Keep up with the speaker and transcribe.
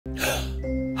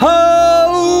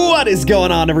is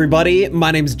going on, everybody?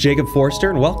 My name's Jacob Forster,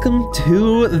 and welcome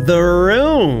to The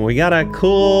Room. We got a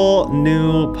cool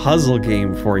new puzzle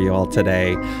game for you all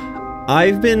today.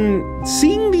 I've been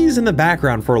seeing these in the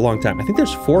background for a long time. I think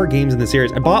there's 4 games in the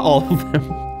series. I bought all of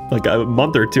them like a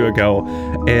month or 2 ago,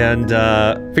 and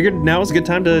figured now is a good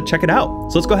time to check it out.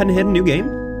 So let's go ahead and hit a new game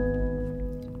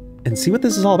and see what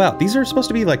this is all about. These are supposed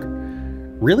to be like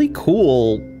really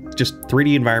cool, just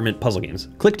 3D environment puzzle games.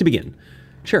 Click to begin.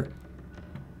 Sure.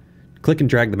 Click and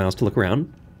drag the mouse to look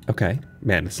around. Okay.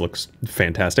 Man, this looks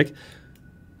fantastic.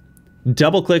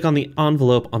 Double click on the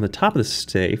envelope on the top of the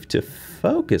safe to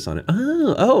focus on it.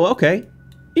 Oh, okay.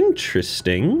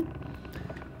 Interesting.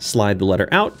 Slide the letter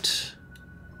out.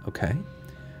 Okay. And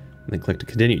then click to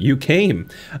continue. You came.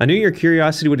 I knew your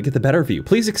curiosity would get the better of you.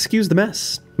 Please excuse the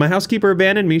mess. My housekeeper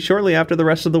abandoned me shortly after the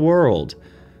rest of the world.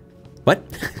 What?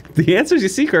 The answers you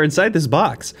seek are inside this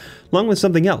box, along with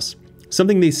something else.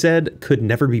 Something they said could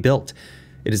never be built.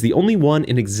 It is the only one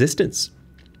in existence,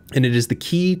 and it is the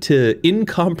key to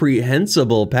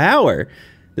incomprehensible power.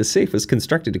 The safe was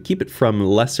constructed to keep it from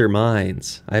lesser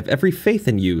minds. I have every faith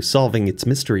in you solving its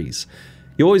mysteries.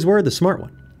 You always were the smart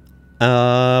one.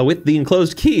 With the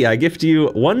enclosed key, I gift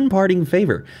you one parting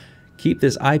favor. Keep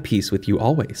this eyepiece with you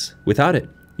always. Without it,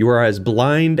 you are as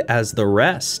blind as the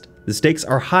rest. The stakes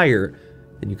are higher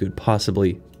than you could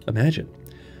possibly imagine.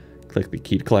 Click the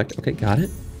key to collect. Okay, got it.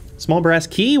 Small brass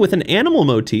key with an animal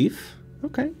motif.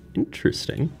 Okay,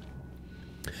 interesting.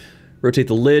 Rotate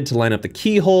the lid to line up the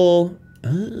keyhole.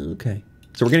 Okay.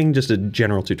 So we're getting just a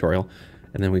general tutorial.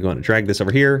 And then we go on to drag this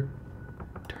over here.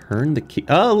 Turn the key.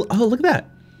 Oh, look at that.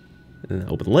 And then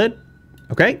open the lid.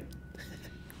 Okay.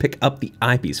 Pick up the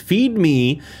eyepiece. Feed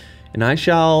me, and I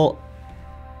shall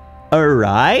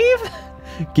arrive?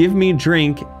 Give me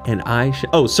drink, and I shall...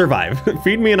 Oh, survive.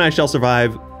 Feed me, and I shall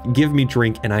survive. Give me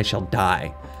drink, and I shall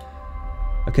die.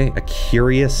 Okay, a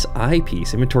curious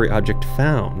eyepiece. Inventory object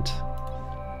found.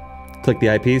 Click the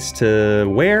eyepiece to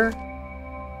where?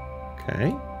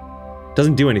 Okay.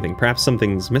 Doesn't do anything. Perhaps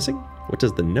something's missing? What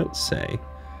does the note say?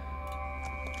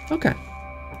 Okay.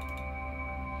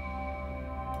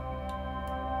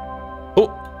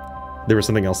 Oh, there was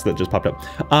something else that just popped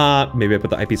up. Maybe I put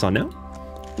the eyepiece on now?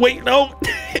 Wait, no!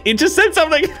 It just said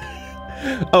something!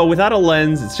 Oh, without a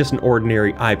lens, it's just an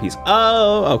ordinary eyepiece.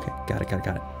 Oh, okay. Got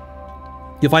it.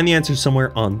 You'll find the answer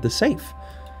somewhere on the safe.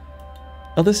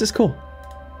 Oh, this is cool.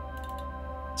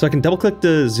 So I can double click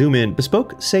to zoom in.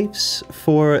 Bespoke safes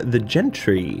for the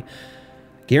gentry.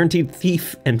 Guaranteed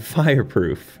thief and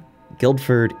fireproof.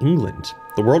 Guildford, England.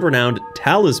 The world-renowned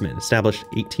talisman, established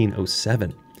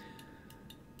 1807.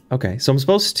 Okay, so I'm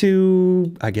supposed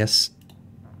to, I guess,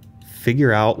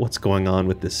 figure out what's going on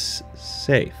with this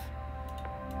safe.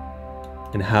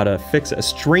 And how to fix a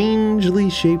strangely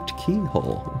shaped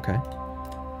keyhole. Okay.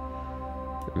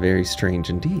 Very strange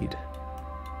indeed.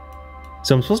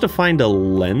 So I'm supposed to find a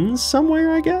lens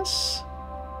somewhere, I guess?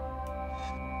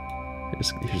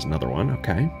 Here's another one.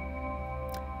 Okay.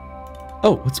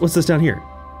 Oh, what's this down here?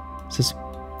 It says,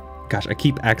 gosh, I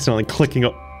keep accidentally clicking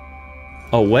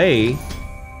away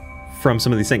from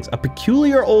some of these things. A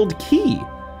peculiar old key.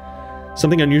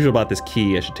 Something unusual about this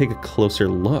key. I should take a closer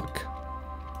look.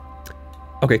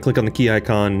 Okay, click on the key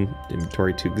icon,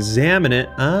 inventory to examine it.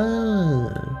 So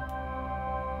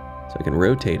I can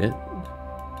rotate it.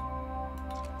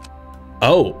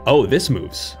 Oh, this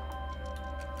moves.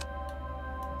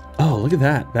 Oh, look at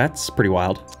that. That's pretty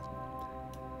wild.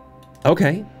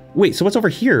 Okay. Wait, so what's over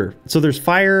here? So there's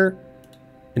fire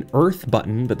and earth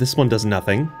button, but this one does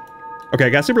nothing. Okay,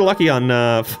 I got super lucky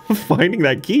on finding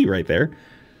that key right there.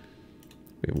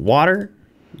 We have water.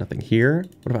 Nothing here.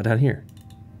 What about down here?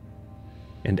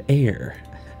 And air.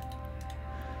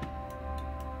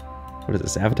 What is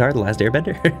this, Avatar, The Last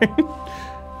Airbender?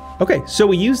 Okay, so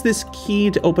we use this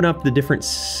key to open up the different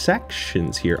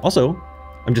sections here. Also,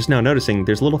 I'm just now noticing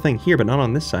there's a little thing here, but not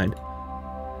on this side.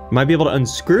 Might be able to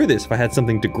unscrew this if I had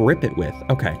something to grip it with.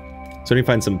 Okay, so I need to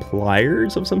find some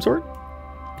pliers of some sort.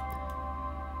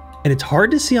 And it's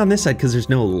hard to see on this side because there's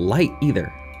no light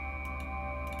either.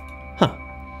 Huh.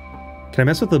 Can I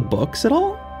mess with the books at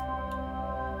all?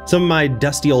 Some of my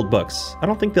dusty old books. I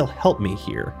don't think they'll help me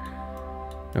here.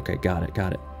 Okay, got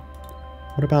it.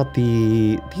 What about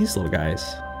these little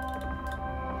guys?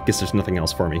 Guess there's nothing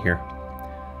else for me here.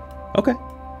 Okay.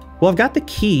 Well, I've got the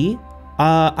key.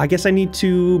 I guess I need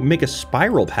to make a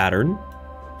spiral pattern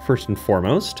first and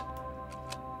foremost,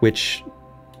 which,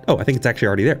 oh, I think it's actually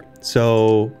already there.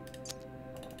 So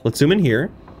let's zoom in here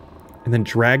and then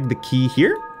drag the key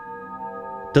here.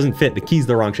 Doesn't fit. The key's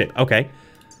the wrong shape. Okay.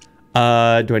 Do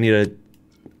I need to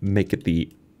make it the...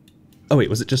 Oh wait,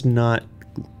 was it just not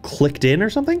clicked in or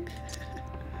something?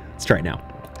 Let's try it now.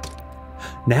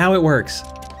 Now it works.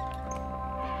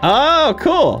 Oh,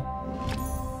 cool.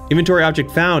 Inventory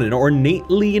object found, an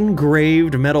ornately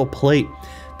engraved metal plate.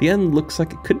 The end looks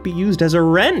like it could be used as a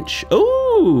wrench.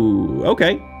 Ooh,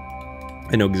 okay.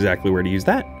 I know exactly where to use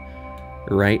that.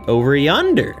 Right over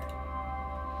yonder.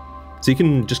 So you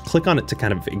can just click on it to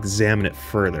kind of examine it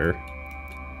further.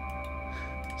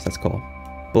 So that's cool.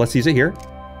 But let's use it here.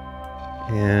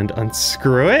 And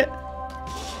unscrew it.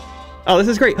 Oh, this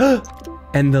is great.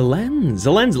 And the lens.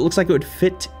 The lens, it looks like it would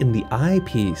fit in the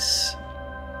eyepiece.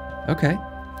 Okay.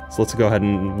 So let's go ahead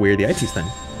and wear the eyepiece then.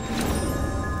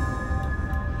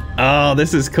 Oh,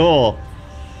 this is cool.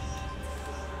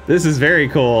 This is very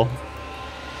cool.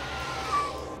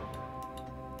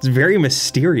 It's very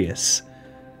mysterious.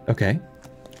 Okay.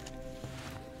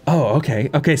 Oh, okay.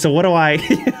 Okay, so what do I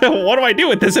what do I do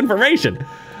with this information?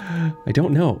 I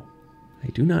don't know. I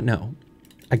do not know.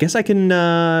 I guess I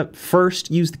can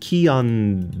first use the key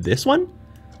on this one.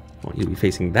 I want you to be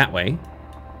facing that way.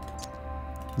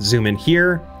 Zoom in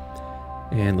here,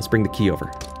 and let's bring the key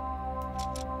over.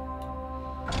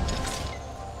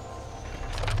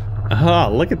 Ah,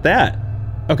 look at that.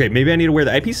 Okay, maybe I need to wear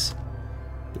the eyepiece?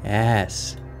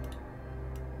 Yes.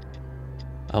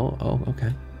 Oh,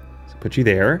 okay. So put you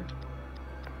there.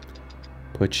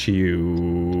 Put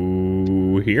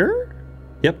you here?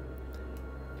 Yep.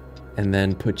 And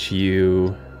then put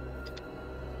you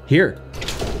here.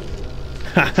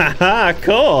 Ha ha ha,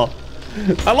 cool.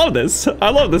 I love this. I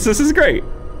love this. This is great.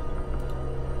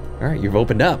 All right, you've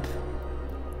opened up.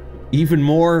 Even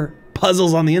more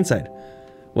puzzles on the inside.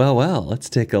 Well, let's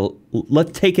take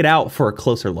it out for a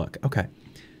closer look. Okay.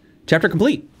 Chapter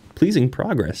complete. Pleasing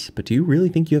progress. But do you really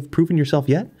think you have proven yourself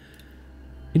yet?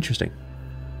 Interesting.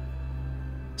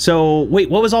 So, wait,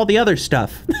 what was all the other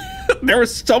stuff? There were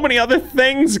so many other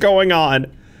things going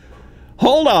on.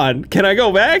 Hold on. Can I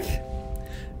go back?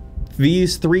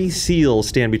 These 3 seals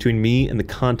stand between me and the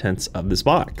contents of this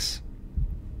box.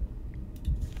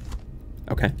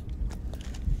 Okay.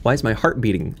 Why is my heart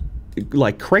beating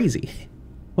like crazy?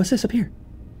 What's this up here?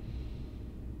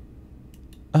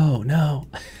 Oh no.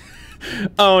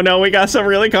 Oh no, we got some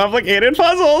really complicated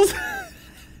puzzles.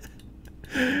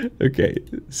 Okay,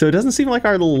 so it doesn't seem like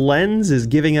our lens is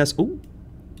giving us... Ooh,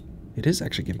 it is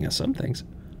actually giving us some things.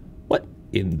 What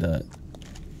in the...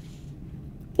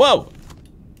 Whoa,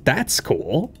 that's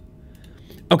cool.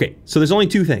 Okay, so there's only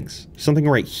 2 things. Something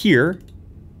right here.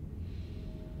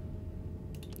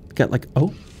 Got like,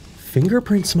 oh,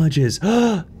 fingerprint smudges.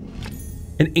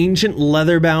 An ancient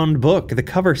leather-bound book. The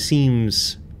cover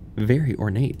seems very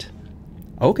ornate.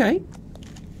 Okay.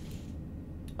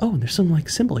 Oh, and there's some like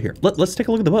symbol here. Let's take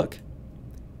a look at the book.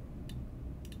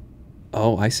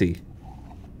 Oh, I see.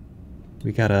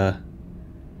 We gotta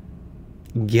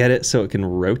get it so it can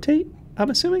rotate,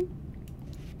 I'm assuming.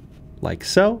 Like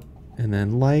so, and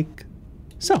then like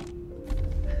so.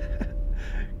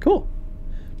 Cool.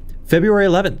 February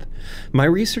 11th. My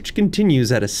research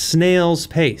continues at a snail's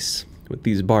pace. With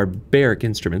these barbaric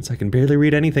instruments, I can barely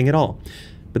read anything at all.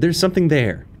 But there's something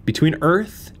there, between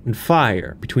earth and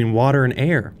fire, between water and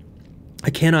air. I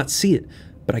cannot see it,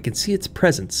 but I can see its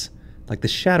presence, like the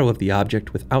shadow of the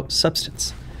object without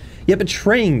substance, yet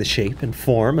betraying the shape and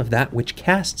form of that which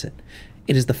casts it.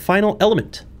 It is the final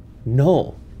element,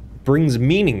 null, brings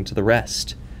meaning to the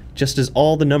rest, just as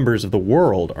all the numbers of the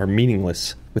world are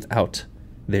meaningless without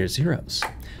their zeros.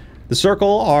 The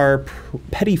circle are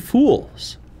petty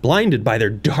fools, blinded by their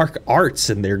dark arts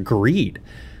and their greed.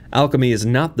 Alchemy is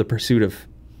not the pursuit of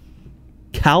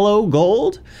callow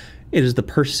gold, it is the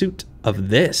pursuit of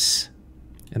this.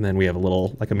 And then we have a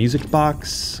little, like a music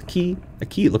box key. A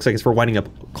key, it looks like it's for winding up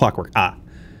clockwork. Ah,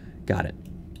 got it.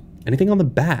 Anything on the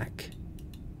back?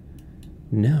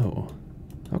 No.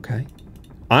 Okay.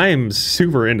 I'm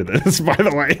super into this, by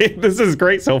the way. This is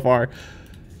great so far.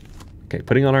 Okay,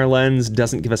 putting on our lens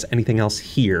doesn't give us anything else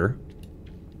here.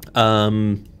 See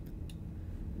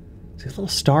a little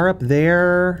star up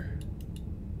there.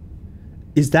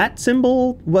 Is that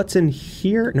symbol what's in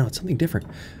here? No, it's something different.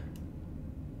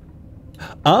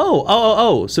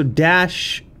 Oh. So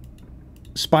dash,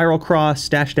 spiral cross,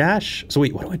 dash, dash. So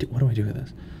wait, what do I do? What do I do with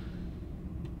this?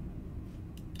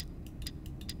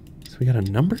 So we got a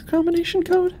number combination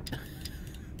code?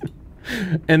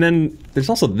 And then there's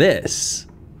also this.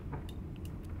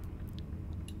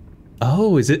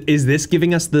 Oh, is this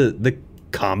giving us the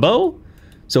combo?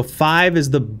 So 5 is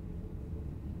the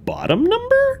bottom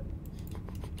number?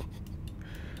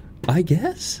 I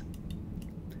guess.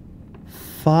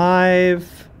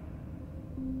 5.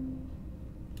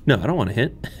 No, I don't want to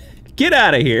hit. Get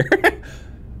out of here.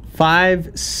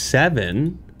 5,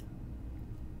 7.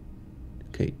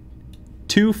 Okay.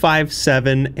 2, 5,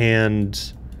 7,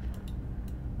 and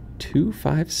 2,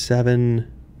 5,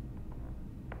 7,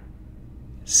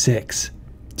 6.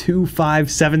 2,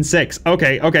 5, 7, 6.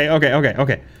 Okay.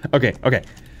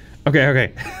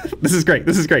 This is great.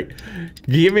 This is great.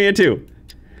 Give me a 2.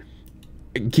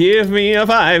 Give me a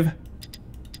 5.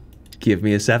 Give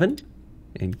me a 7.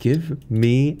 And give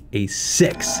me a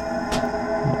 6.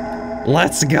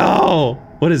 Let's go.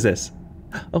 What is this?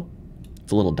 Oh,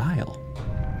 it's a little dial.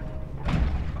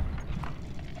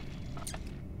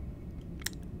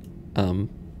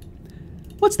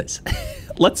 What's this?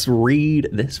 Let's read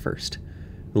this first.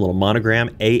 A little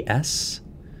monogram, AS,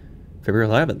 February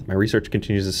 11th. My research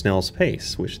continues at snail's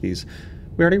pace. We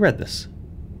already read this.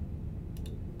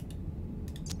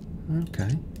 Okay.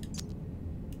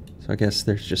 So I guess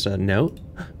there's just a note.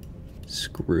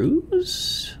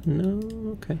 Screws? No,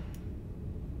 okay.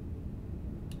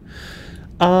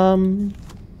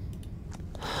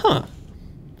 Huh.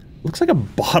 Looks like a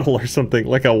bottle or something,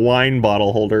 like a wine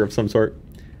bottle holder of some sort.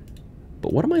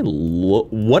 But what am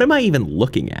I even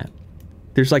looking at?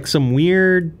 There's like some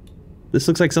weird, this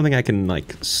looks like something I can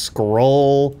like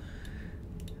scroll.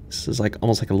 This is like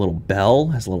almost like a little bell,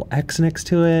 has a little X next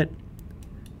to it.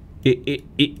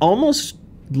 It almost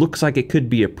looks like it could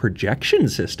be a projection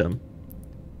system.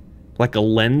 Like a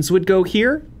lens would go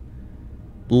here.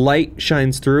 Light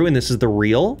shines through and this is the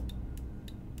real.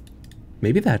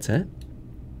 Maybe that's it.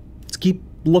 Let's keep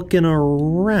looking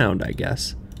around, I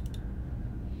guess.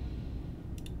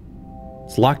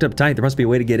 It's locked up tight. There must be a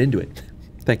way to get into it.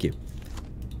 Thank you.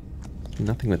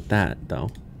 Nothing with that, though.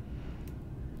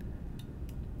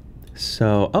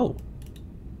 So, oh.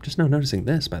 Just now noticing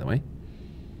this, by the way.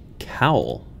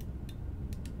 Cowl.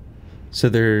 So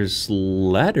there's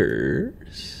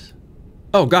letters.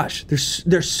 Oh gosh,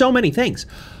 there's so many things.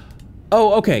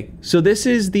 Oh, okay. So this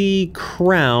is the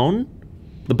crown,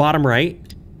 the bottom right.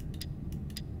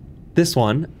 This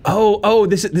one. Oh,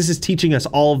 this is teaching us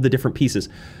all of the different pieces.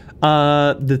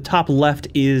 The top left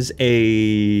is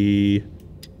a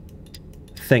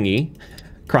thingy.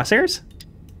 Crosshairs?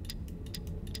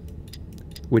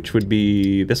 Which would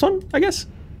be this one, I guess?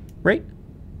 Right?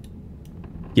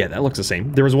 Yeah, that looks the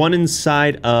same. There was one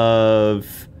inside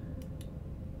of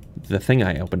the thing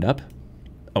I opened up.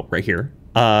 Oh, right here.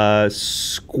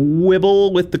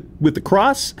 Squibble with the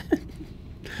cross,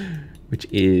 which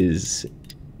is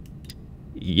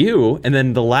you. And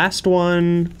then the last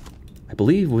one, I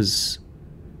believe, was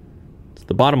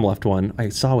the bottom left one. I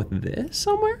saw with this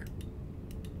somewhere.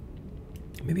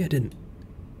 Maybe I didn't.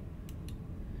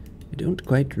 I don't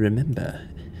quite remember.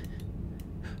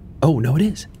 Oh no, it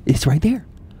is. It's right there.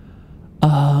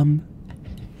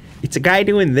 It's a guy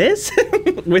doing this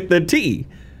with the T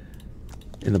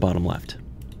in the bottom left.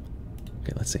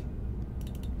 Okay, let's see.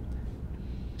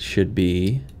 Should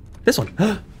be this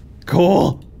one.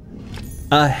 Cool.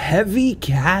 A heavy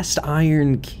cast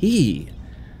iron key.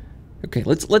 Okay,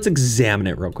 let's examine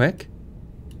it real quick.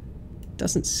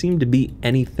 Doesn't seem to be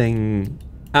anything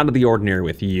out of the ordinary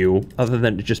with you, other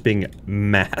than it just being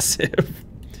massive.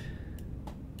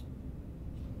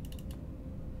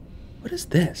 What is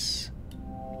this?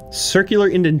 Circular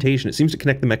indentation. It seems to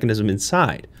connect the mechanism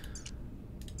inside.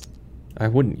 I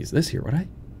wouldn't use this here, would I?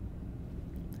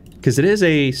 Because it is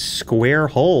a square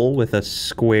hole with a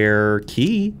square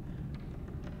key.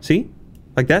 See?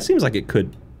 Like, that seems like it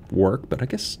could work, but I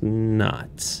guess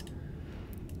not.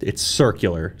 It's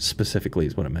circular, specifically,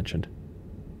 is what I mentioned.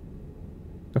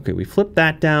 Okay, we flip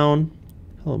that down.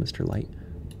 Hello, Mr. Light.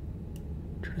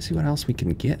 I'm trying to see what else we can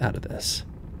get out of this.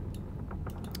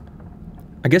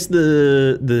 I guess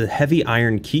the heavy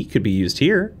iron key could be used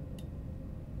here.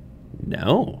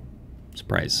 No.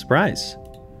 Surprise, surprise.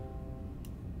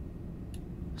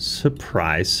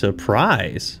 Surprise,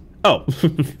 surprise. Oh,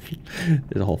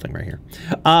 there's a whole thing right here.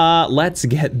 Let's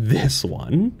get this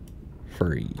one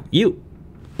for you.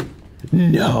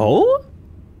 No?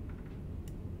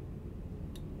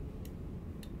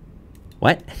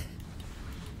 What?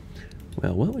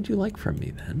 Well, what would you like from me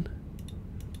then?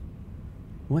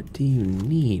 What do you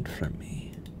need from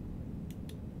me?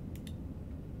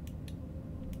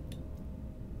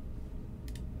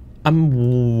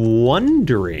 I'm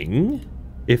wondering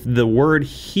if the word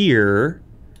here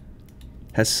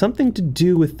has something to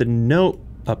do with the note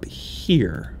up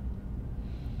here.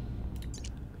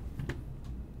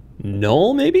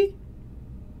 Null, maybe?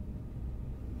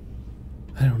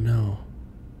 I don't know.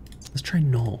 Let's try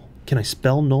null. Can I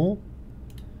spell null?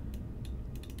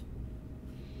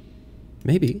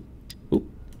 Maybe. Oop.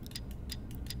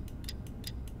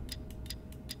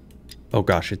 Oh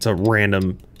gosh, it's a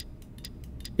random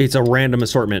It's a random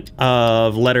assortment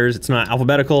of letters. It's not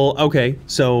alphabetical. Okay,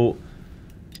 so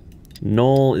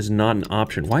null is not an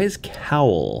option. Why is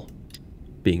cowl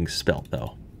being spelt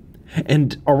though?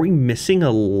 And are we missing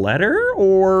a letter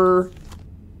or?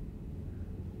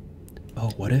 Oh,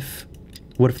 what if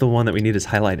the one that we need is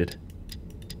highlighted?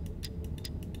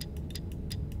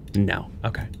 No,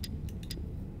 okay.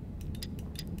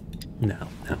 No.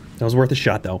 That was worth a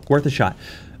shot though, worth a shot.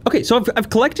 Okay, so I've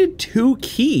collected 2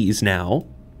 keys now.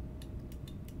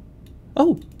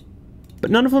 Oh,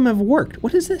 but none of them have worked.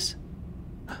 What is this?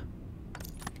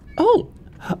 Oh,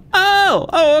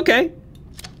 okay.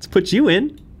 Let's put you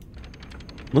in.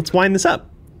 Let's wind this up.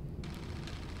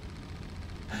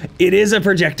 It is a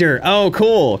projector. Oh,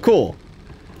 cool.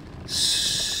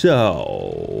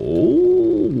 So,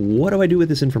 what do I do with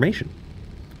this information?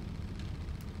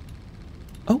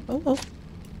 Oh.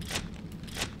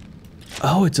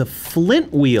 Oh, it's a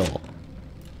flint wheel.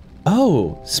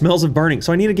 Oh, smells of burning.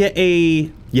 So I need to get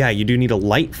a... Yeah, you do need a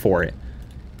light for it.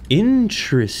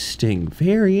 Interesting.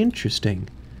 Very interesting.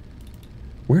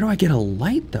 Where do I get a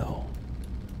light, though?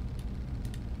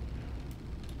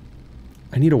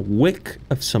 I need a wick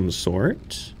of some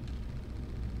sort.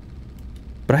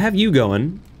 But I have you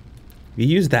going. You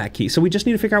use that key. So we just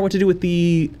need to figure out what to do with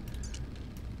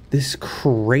this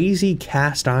crazy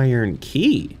cast iron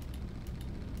key.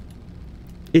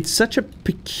 It's such a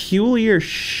peculiar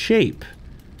shape.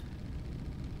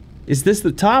 Is this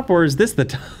the top or is this the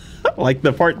top? Like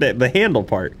the part that the handle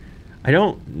part? I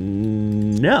don't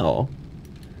know.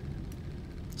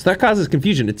 So that causes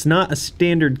confusion. It's not a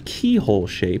standard keyhole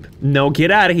shape. No,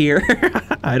 get out of here.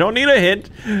 I don't need a hint.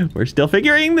 We're still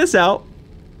figuring this out.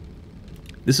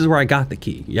 This is where I got the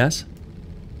key, yes?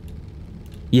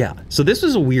 Yeah, so this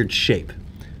was a weird shape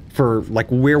for like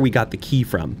where we got the key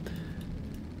from.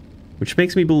 Which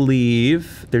makes me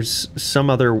believe there's some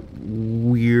other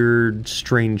weird,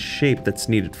 strange shape that's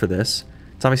needed for this.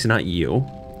 It's obviously not you.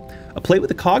 A plate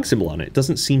with a cog symbol on it. It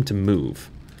doesn't seem to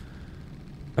move.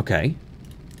 Okay.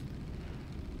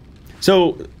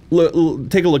 So,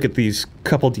 take a look at these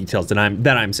couple details that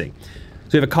I'm seeing. So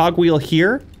we have a cog wheel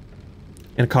here,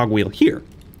 and a cog wheel here.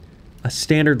 A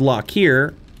standard lock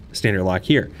here, a standard lock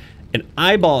here. An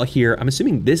eyeball here. I'm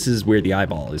assuming this is where the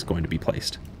eyeball is going to be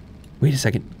placed. Wait a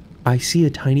second. I see a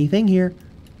tiny thing here.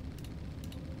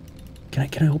 Can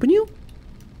I open you?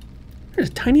 There's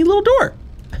a tiny little door.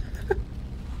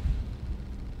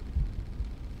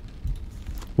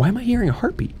 Why am I hearing a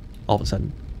heartbeat all of a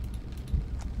sudden?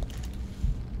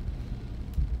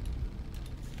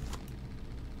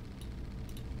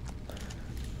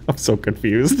 I'm so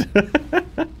confused.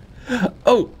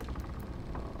 Oh,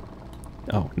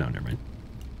 no, never mind.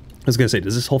 I was gonna say,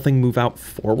 does this whole thing move out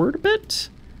forward a bit?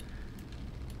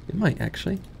 It might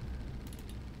actually.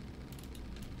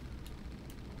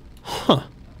 Huh.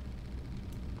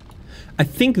 I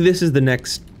think this is the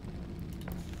next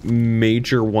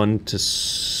major one to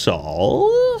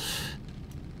solve,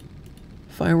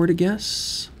 if I were to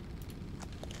guess.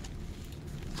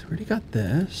 So we already got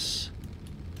this.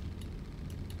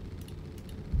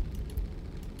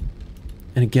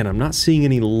 And again, I'm not seeing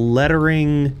any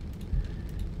lettering,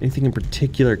 anything in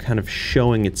particular kind of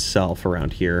showing itself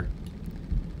around here.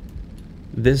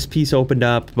 This piece opened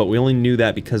up, but we only knew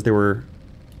that because there were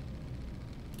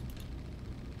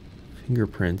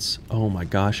fingerprints. Oh my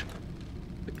gosh.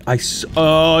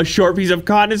 Oh, a short piece of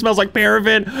cotton. It smells like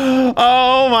paraffin.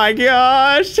 Oh my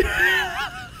gosh.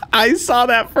 I saw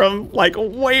that from like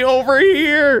way over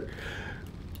here.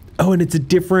 Oh, and it's a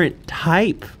different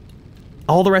type.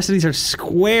 All the rest of these are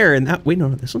square and that, wait, no,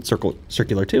 this one's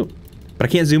circular too, but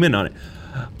I can't zoom in on it.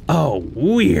 Oh,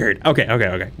 weird.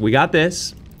 Okay. We got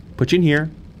this. Put you in here,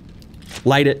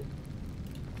 light it,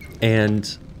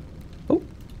 and oh,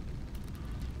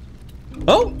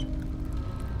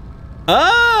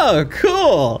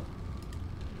 cool.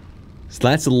 So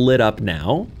that's lit up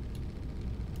now.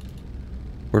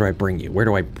 Where do I bring you? Where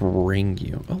do I bring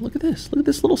you? Oh, look at this. Look at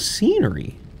this little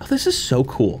scenery. Oh, this is so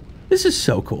cool. This is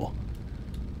so cool.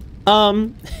 I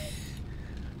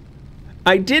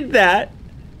did that.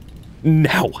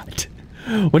 Now what?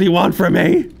 What do you want from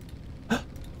me?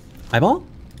 Eyeball?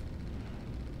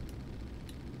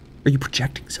 Are you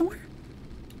projecting somewhere?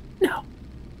 No.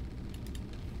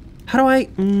 How do I...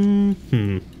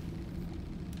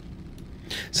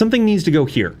 Something needs to go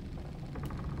here.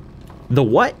 The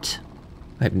what?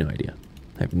 I have no idea.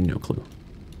 I have no clue.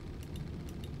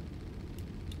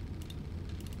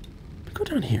 Go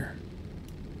down here.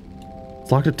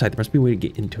 It's locked up tight. There must be a way to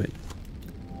get into it.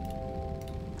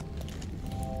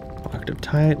 Locked up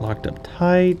tight, locked up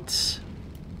tight.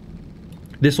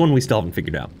 This one we still haven't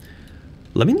figured out.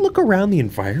 Let me look around the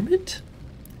environment.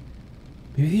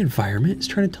 Maybe the environment is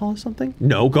trying to tell us something?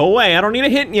 No, go away. I don't need a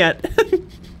hint yet.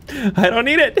 I don't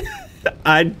need it.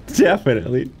 I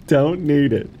definitely don't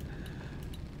need it.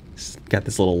 Got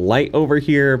this little light over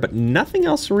here, but nothing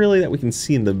else really that we can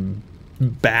see in the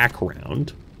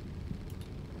background.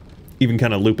 Even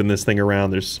kind of looping this thing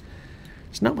around, there's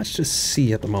not much to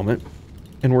see at the moment.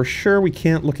 And we're sure we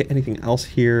can't look at anything else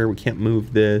here. We can't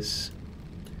move this.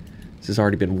 This has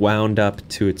already been wound up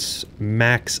to its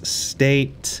max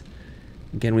state.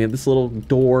 Again, we have this little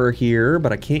door here,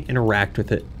 but I can't interact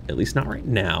with it, at least not right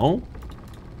now.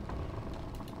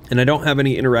 And I don't have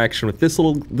any interaction with this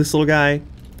little guy.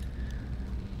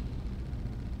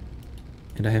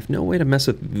 And I have no way to mess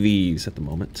with these at the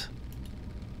moment.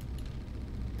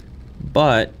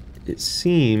 But it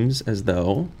seems as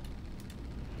though...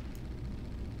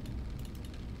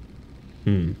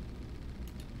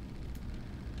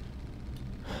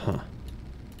 Huh.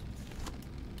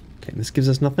 Okay, this gives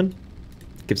us nothing?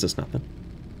 Gives us nothing.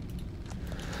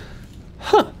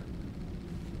 Huh.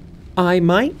 I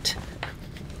might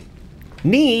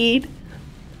need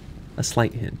a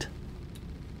slight hint.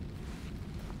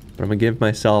 But I'm gonna give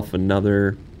myself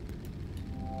another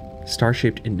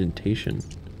star-shaped indentation.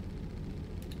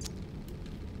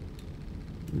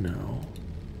 No.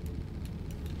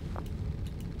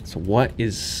 So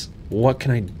what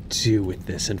can I do with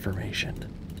this information?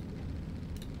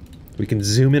 We can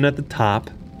zoom in at the top.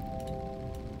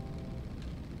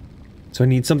 So I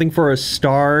need something for a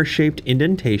star-shaped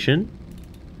indentation.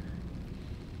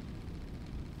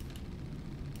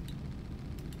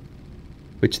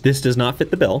 Which this does not fit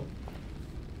the bill.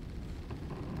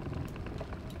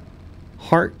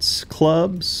 Hearts,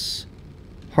 clubs,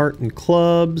 heart and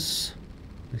clubs.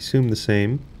 I assume the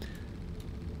same.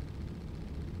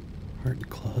 Heart and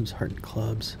clubs, heart and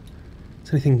clubs.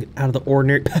 Is anything out of the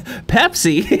ordinary?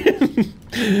 Pepsi!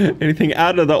 Anything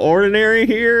out of the ordinary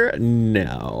here?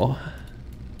 No.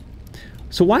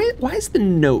 So why is the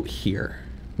note here?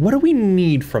 What do we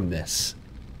need from this?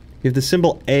 We have the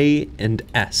symbol A and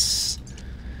S.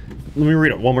 Let me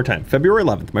read it one more time. February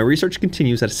 11th, my research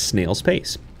continues at a snail's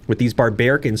pace. With these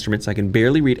barbaric instruments, I can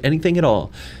barely read anything at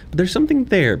all. But there's something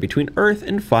there between earth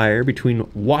and fire, between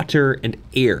water and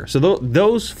air. So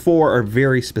those four are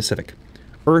very specific.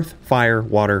 Earth, fire,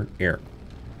 water, air.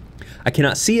 I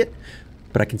cannot see it,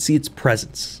 but I can see its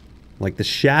presence, like the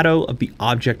shadow of the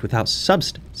object without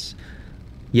substance,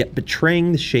 yet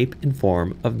betraying the shape and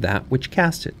form of that which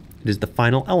cast it. It is the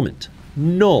final element,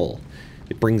 null.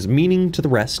 It brings meaning to the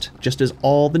rest, just as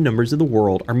all the numbers of the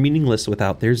world are meaningless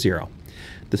without their zero.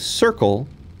 The circle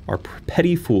are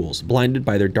petty fools, blinded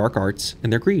by their dark arts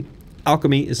and their greed.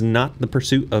 Alchemy is not the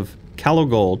pursuit of callow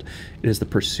gold, it is the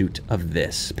pursuit of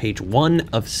this. Page 1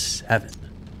 of 7.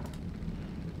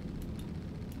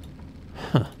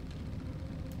 Huh.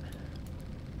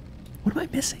 What am I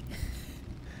missing?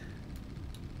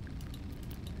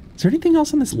 Is there anything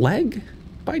else on this leg,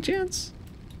 by chance?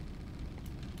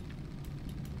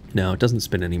 No, it doesn't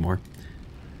spin anymore.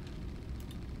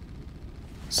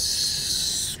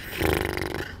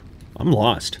 I'm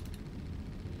lost.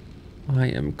 I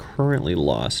am currently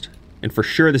lost. And for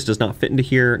sure this does not fit into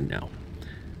here. No.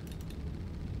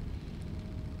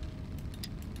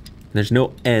 There's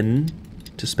no N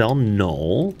to spell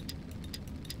null.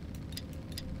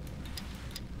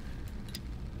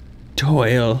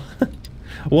 Toil.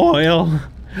 Woil.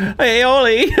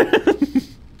 Aioli.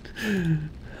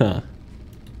 Huh.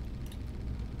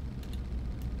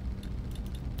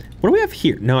 What do we have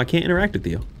here? No, I can't interact with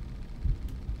you.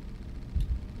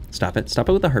 Stop it. Stop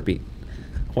it with the heartbeat.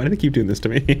 Why do they keep doing this to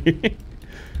me?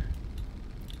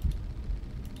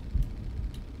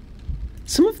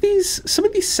 Some of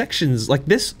these sections, like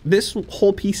this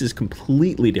whole piece is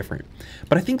completely different.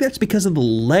 But I think that's because of the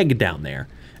leg down there.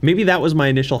 Maybe that was my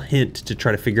initial hint to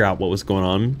try to figure out what was going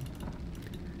on.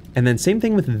 And then same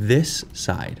thing with this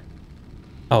side.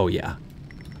 Oh yeah.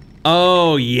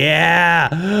 Oh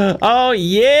yeah. Oh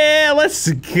yeah,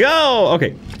 let's go.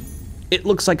 Okay. It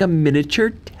looks like a miniature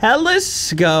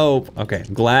telescope. Okay,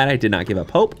 I'm glad I did not give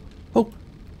up hope. Oh.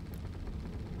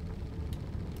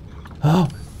 Oh.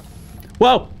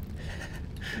 Whoa.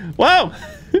 Whoa.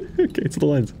 Okay, it's the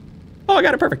lens. Oh, I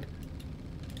got it perfect.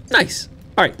 Nice.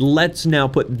 All right, let's now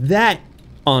put that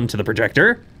onto the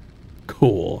projector.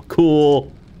 Cool, cool.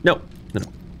 No, no, no.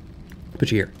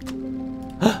 Put you here.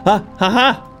 Ha, ha,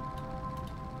 ha.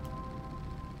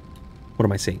 What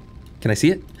am I seeing? Can I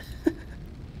see it?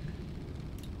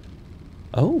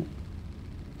 Oh.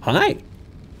 Hi.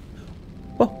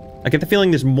 Well, I get the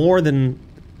feeling there's more than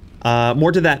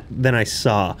More to that than I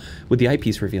saw. Would the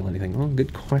eyepiece reveal anything? Oh,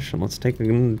 good question. Let's take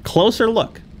a closer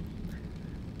look.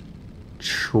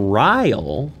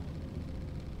 Trial?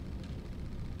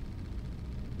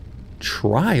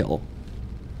 Trial?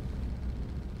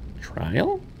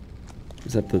 Trial?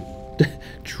 Is that the...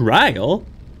 Trial?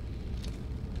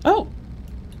 Oh!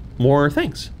 More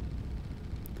things.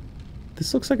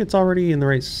 This looks like it's already in the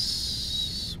right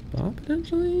spot,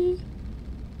 potentially?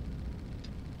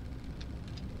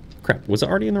 Crap, was it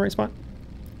already in the right spot?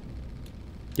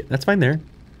 Yeah, that's fine there.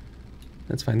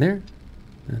 That's fine there.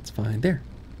 That's fine there.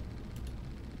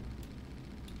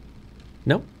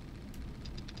 Nope.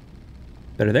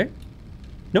 Better there?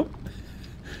 Nope.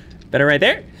 Better right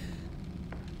there?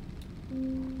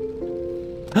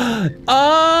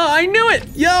 I knew it!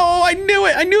 Yo, I knew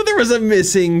it! I knew there was a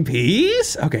missing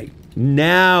piece! Okay,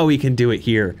 now we can do it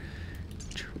here.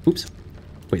 Oops.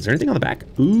 Wait, is there anything on the back?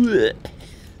 Ooh.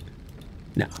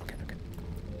 No, okay.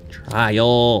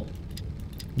 Trial.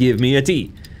 Give me a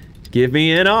T. Give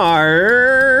me an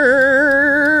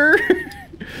R.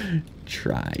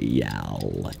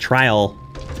 Trial.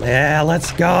 Yeah,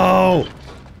 let's go.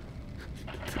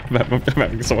 I'm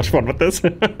having so much fun with this.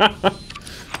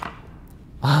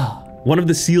 Ah, one of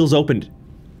the seals opened.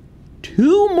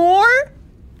 2 more?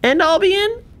 And I'll be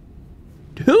in?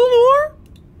 2 more?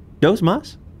 Dos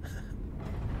más?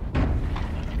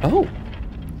 Oh.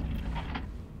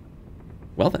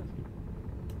 Well then.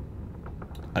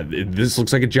 This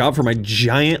looks like a job for my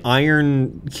giant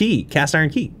iron key, cast iron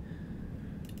key.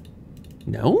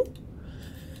 No?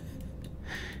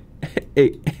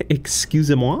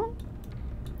 Excusez-moi?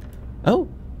 Oh.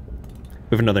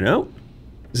 We have another note.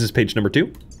 This is page number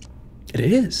 2. It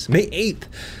is. May 8th.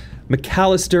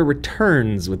 McAllister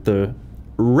returns with the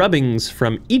rubbings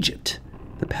from Egypt.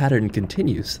 The pattern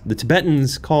continues. The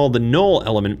Tibetans call the null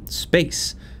element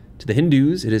space. To the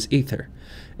Hindus, it is ether.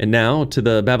 And now, to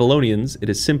the Babylonians, it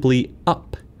is simply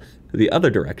up, the other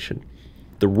direction,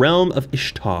 the realm of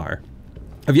Ishtar.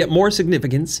 Of yet more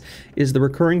significance is the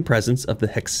recurring presence of the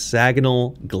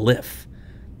hexagonal glyph,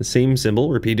 the same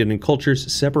symbol repeated in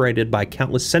cultures separated by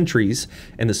countless centuries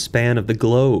and the span of the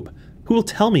globe. Who will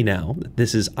tell me now that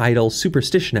this is idle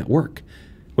superstition at work?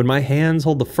 When my hands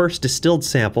hold the first distilled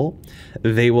sample,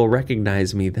 they will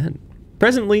recognize me then.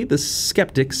 Presently, the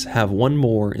skeptics have one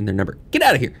more in their number. Get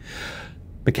out of here!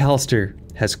 McAllister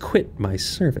has quit my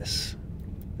service.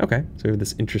 Okay, so we have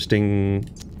this interesting,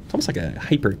 it's almost like a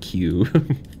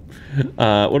hypercube.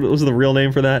 What was the real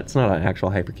name for that? It's not an actual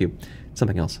hypercube. It's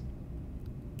something else.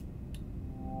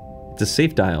 It's a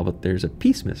safe dial, but there's a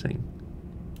piece missing.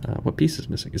 What piece is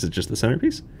missing? Is it just the center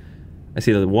piece? I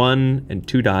see the 1 and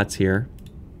 2 dots here.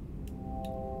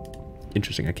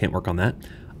 Interesting, I can't work on that.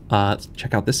 Let's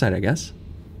check out this side, I guess.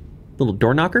 Little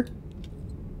door knocker.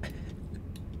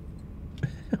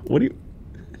 What do you...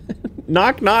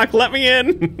 Knock, knock, let me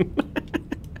in!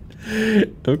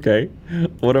 Okay.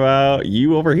 What about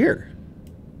you over here?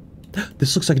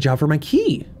 This looks like a job for my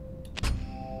key.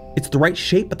 It's the right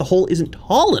shape, but the hole isn't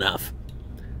tall enough.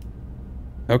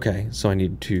 Okay, so I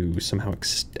need to somehow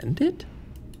extend it?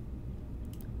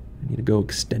 I need to go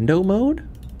extendo mode?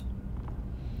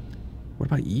 What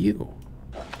about you?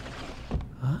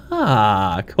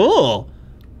 Ah, cool.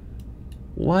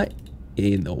 What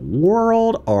in the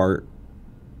world are...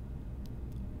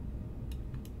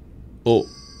 Oh.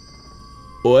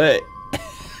 What?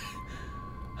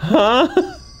 Huh?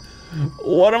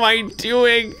 What am I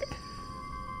doing?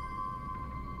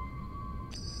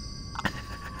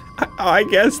 I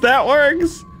guess that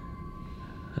works.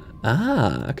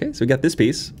 Ah, okay, so we got this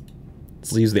piece.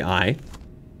 Let's use the eye.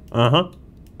 Uh-huh.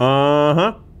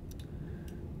 Uh-huh.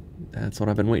 That's what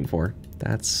I've been waiting for.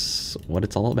 That's what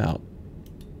it's all about.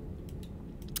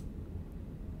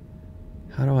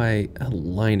 How do I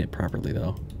align it properly,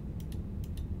 though?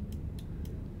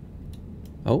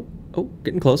 Oh,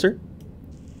 getting closer.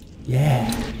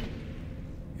 Yeah.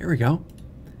 Here we go.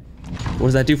 What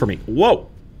does that do for me? Whoa!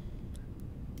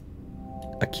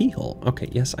 A keyhole. Okay,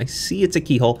 yes, I see it's a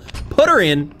keyhole. Put her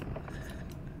in!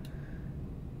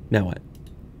 Now what?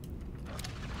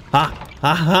 Ha!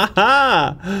 Ha ha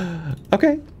ha!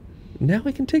 Okay, now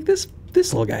I can take this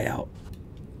little guy out.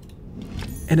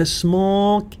 And a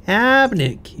small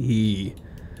cabinet key.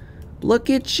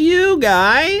 Look at you,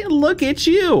 guy! Look at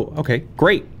you! Okay,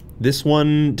 great. This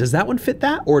one, does that one fit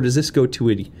that? Or does this go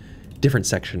to a different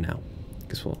section now?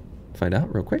 Guess we'll find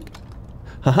out real quick.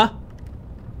 Haha!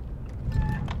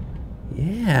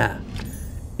 Yeah.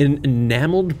 An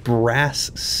enameled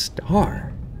brass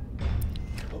star.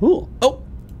 Cool. Oh!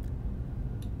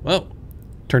 Whoa.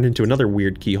 Turned into another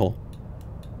weird keyhole.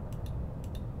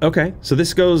 Okay, so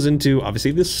this goes into,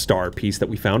 obviously, this star piece that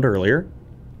we found earlier,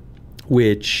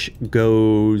 which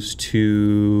goes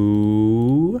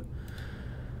to...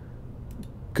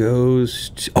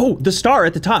 oh, the star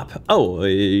at the top. Oh,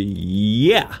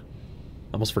 yeah.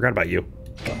 Almost forgot about you.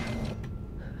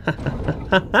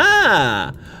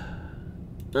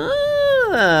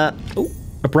 Oh,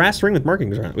 a brass ring with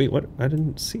markings around it. Wait, what? I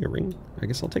didn't see a ring. I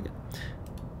guess I'll take it.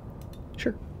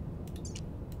 Sure.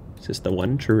 Is this the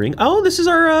one true ring? Oh, this is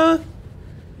our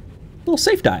little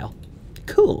safe dial.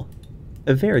 Cool.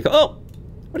 Very cool. Oh,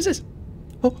 what is this?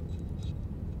 Oh.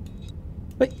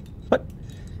 Wait, what?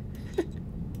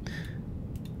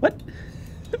 What?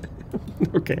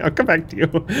 Okay, I'll come back to you.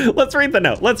 Let's read the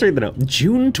note. Let's read the note.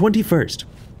 June 21st.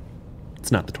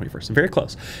 It's not the 21st. Very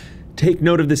close. Take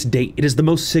note of this date. It is the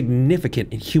most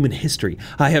significant in human history.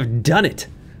 I have done it.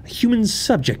 A human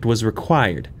subject was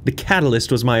required. The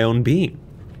catalyst was my own being.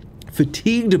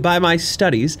 Fatigued by my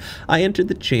studies, I entered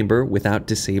the chamber without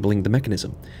disabling the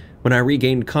mechanism. When I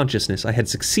regained consciousness, I had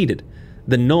succeeded.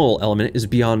 The null element is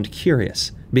beyond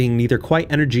curious, being neither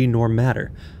quite energy nor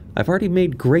matter. I've already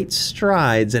made great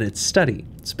strides in its study,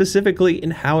 specifically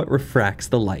in how it refracts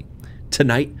the light.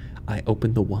 Tonight, I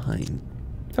open the wine.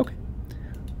 Okay.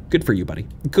 Good for you, buddy.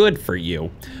 Good for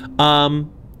you.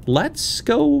 Let's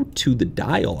go to the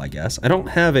dial, I guess. I don't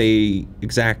have a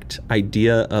exact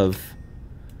idea of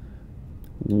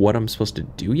what I'm supposed to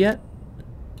do yet.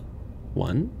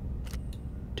 1,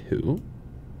 2.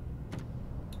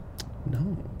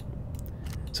 No.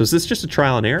 So is this just a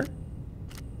trial and error?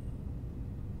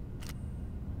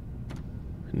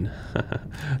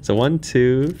 So 1,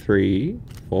 2, 3,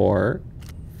 4,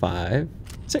 5,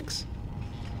 6.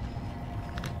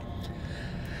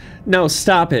 No,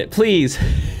 stop it, please.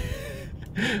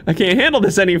 I can't handle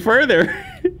this any further.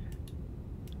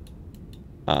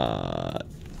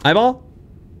 Eyeball?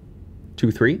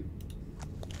 2, 3.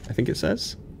 I think it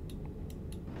says.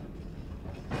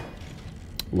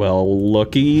 Well,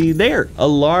 looky there. A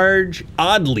large,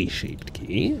 oddly shaped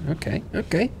key. Okay,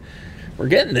 okay. We're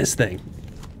getting this thing.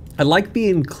 I like the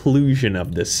inclusion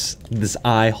of this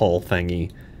eye hole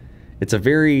thingy. It's a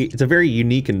very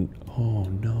unique and oh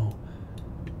no.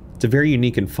 It's a very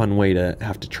unique and fun way to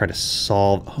have to try to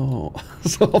solve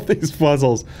solve these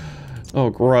puzzles.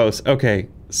 Oh, gross. Okay,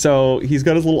 so he's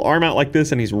got his little arm out like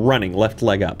this and he's running, left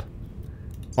leg up.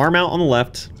 Arm out on the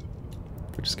left,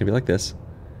 which is gonna be like this.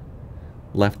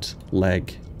 Left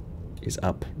leg is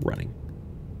up, running.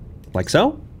 Like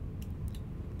so?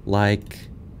 Like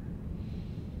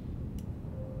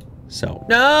so.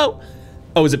 No!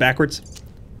 Oh, is it backwards?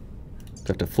 Do I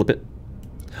have to flip it?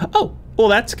 Oh, well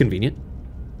that's convenient.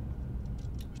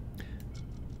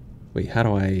 Wait, how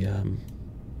do I,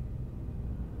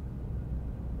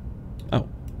 Oh.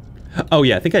 Oh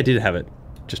yeah, I think I did have it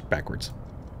just backwards.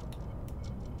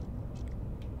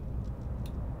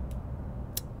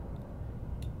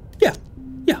 Yeah,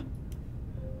 yeah.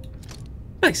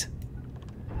 Nice.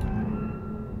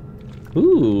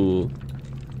 Ooh.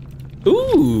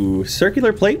 Ooh,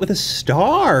 circular plate with a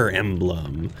star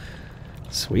emblem.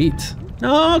 Sweet.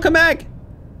 No, come back!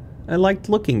 I liked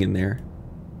looking in there.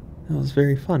 That was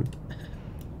very fun.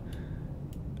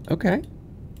 Okay.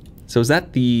 So is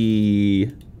that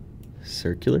the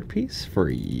circular piece for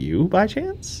you by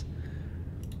chance?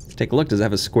 Let's take a look. Does it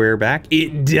have a square back?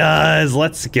 It does!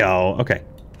 Let's go. Okay.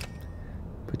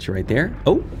 Put you right there.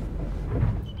 Oh.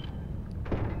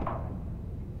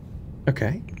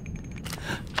 Okay.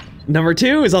 Number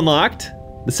 2 is unlocked.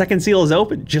 The second seal is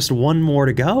open. Just one more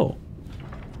to go.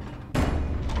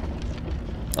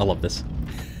 I love this.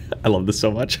 I love this so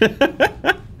much.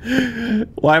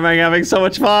 Why am I having so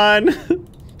much fun?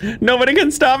 Nobody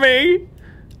can stop me.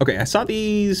 Okay, I saw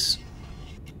these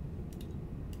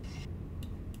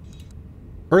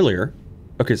earlier.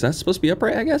 Okay, so that's supposed to be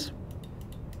upright, I guess?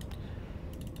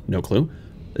 No clue.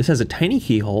 This has a tiny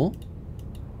keyhole.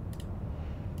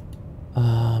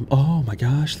 Oh my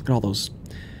gosh, look at all those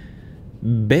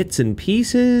bits and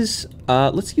pieces.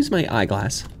 Let's use my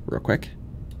eyeglass real quick.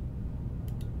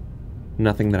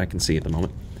 Nothing that I can see at the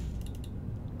moment.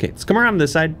 Okay, let's come around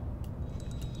this side.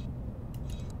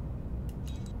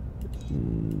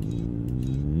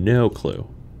 No clue.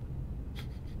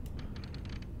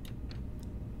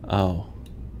 Oh.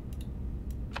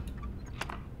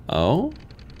 Oh?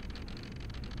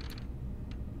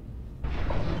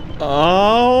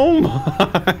 Oh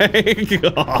my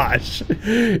gosh.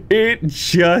 It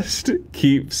just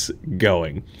keeps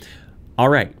going. All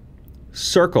right.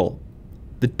 Circle.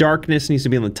 The darkness needs to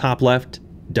be on the top left.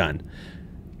 Done.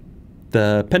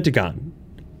 The pentagon.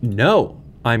 No,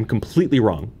 I'm completely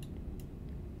wrong.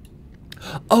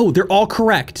 Oh, they're all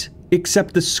correct.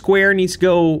 except the square needs to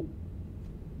go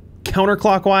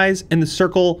counterclockwise and the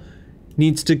circle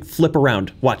needs to flip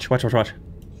around. Watch.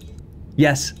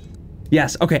 Yes.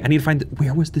 Yes. Okay, I need to find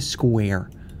where was the square?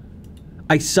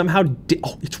 I somehow did.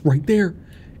 Oh, it's right there.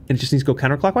 And it just needs to go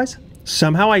counterclockwise?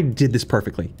 Somehow I did this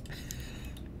perfectly.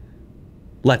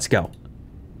 Let's go.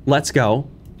 Let's go.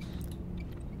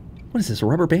 What is this, a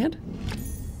rubber band?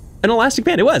 An elastic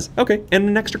band, it was. Okay, and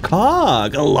an extra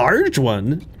cog, a large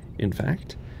one, in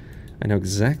fact. I know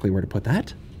exactly where to put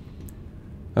that.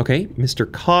 Okay, Mr.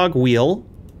 Cogwheel.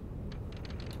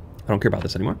 I don't care about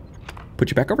this anymore. Put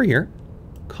you back over here.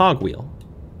 Cogwheel.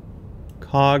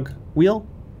 Cogwheel?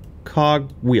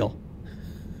 Cogwheel.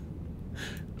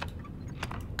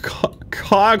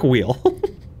 Cogwheel.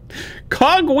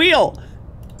 Cogwheel!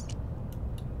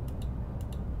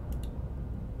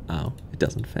 Oh, it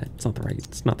doesn't fit. It's not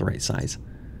the right size.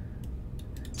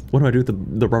 What do I do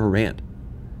with the rubber band?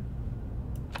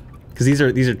 Because these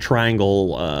are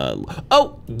triangle.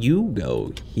 Oh, you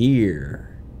go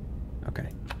here. Okay.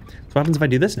 So what happens if I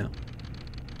do this now?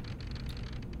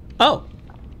 Oh.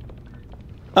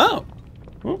 Oh.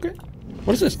 Okay.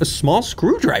 What is this? A small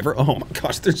screwdriver? Oh my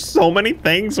gosh, there's so many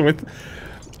things with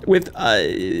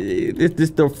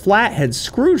the flathead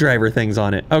screwdriver things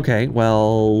on it. Okay,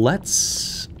 well,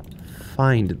 let's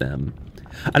find them.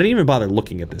 I didn't even bother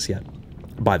looking at this yet,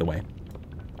 by the way.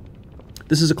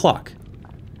 This is a clock.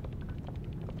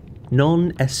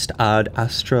 Non est ad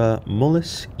astra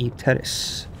mollis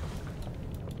iteris.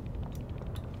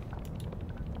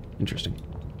 Interesting.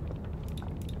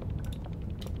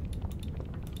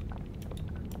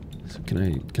 So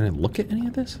can I look at any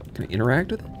of this? Can I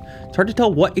interact with it? It's hard to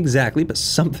tell what exactly, but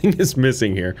something is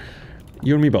missing here.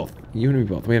 You and me both. You and me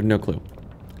both. We have no clue.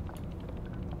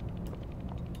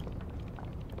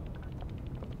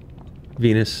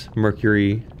 Venus,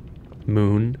 Mercury,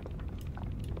 Moon.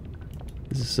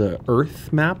 Is this a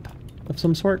Earth map of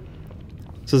some sort?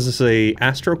 So is this a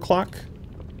astro clock?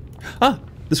 Ah,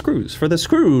 the screws for the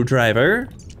screwdriver.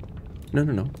 No,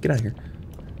 no, no. Get out of here.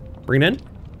 Bring it in.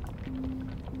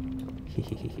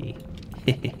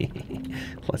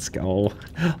 Let's go.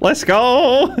 Let's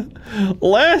go.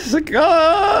 Let's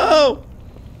go.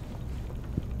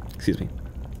 Excuse me.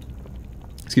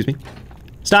 Excuse me.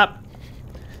 Stop.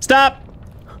 Stop.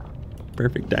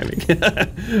 Perfect timing.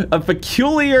 A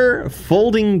peculiar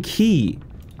folding key.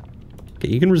 Okay,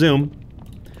 you can resume.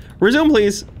 Resume,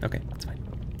 please. Okay, that's fine.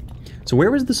 So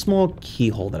where was the small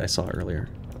keyhole that I saw earlier?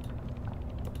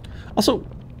 Also,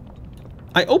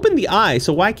 I opened the eye,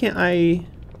 so why can't I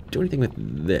do anything with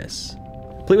this?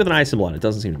 Play with an eye symbol on it. It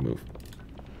doesn't seem to move.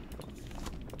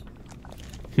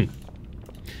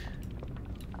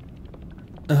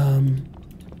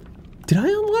 Did I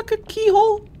unlock a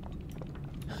keyhole?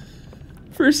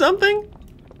 For something?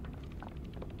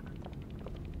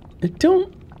 I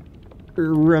don't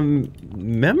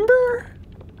remember?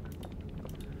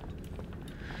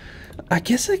 I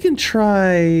guess I can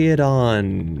try it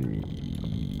on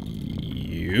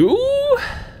you?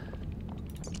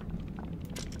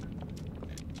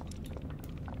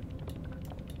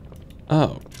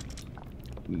 Oh.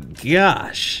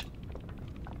 Gosh.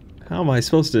 How am I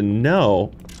supposed to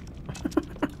know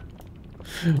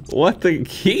what the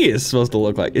key is supposed to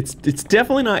look like? It's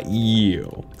definitely not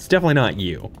you. It's definitely not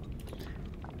you.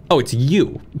 Oh, it's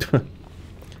you.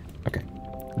 Okay.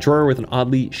 Drawer with an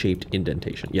oddly shaped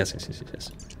indentation. Yes, yes, yes, yes,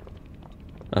 yes.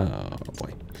 Oh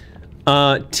boy.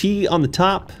 T on the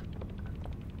top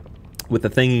with the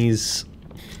thingies.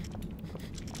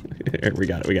 We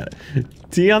got it, we got it.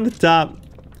 T on the top.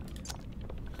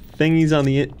 Thingies on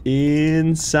the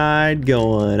inside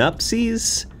going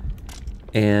upsies.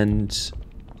 And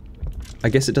I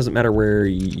guess it doesn't matter where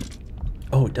you...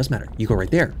 Oh, it does matter. You go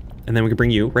right there. And then we can bring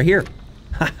you right here.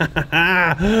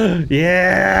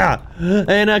 Yeah!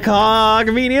 And a cog,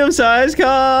 a medium-sized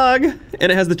cog!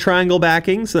 And it has the triangle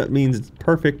backing, so that means it's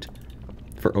perfect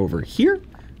for over here,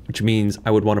 which means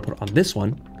I would want to put on this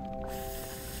one.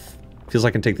 Feels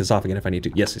like I can take this off again if I need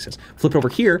to. Yes, yes, yes. Flip it over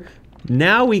here.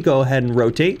 Now we go ahead and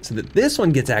rotate so that this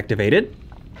one gets activated.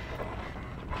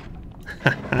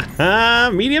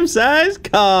 Medium-sized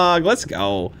cog. Let's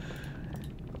go.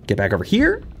 Get back over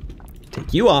here.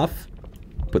 Take you off.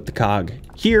 Put the cog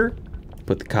here.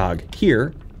 Put the cog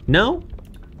here. No?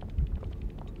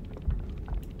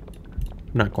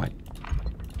 Not quite.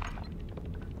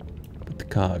 Put the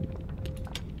cog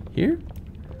here.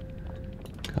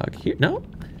 Cog here. No?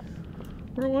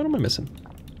 What am I missing?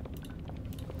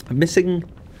 I'm missing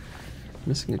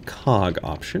a cog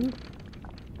option.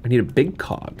 I need a big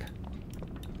cog.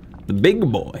 The big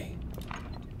boy.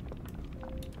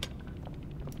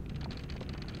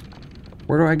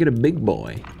 Where do I get a big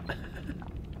boy?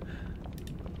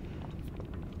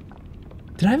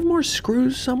 Did I have more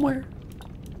screws somewhere?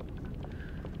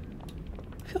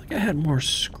 I feel like I had more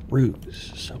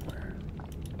screws somewhere.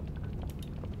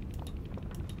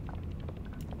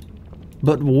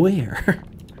 But where?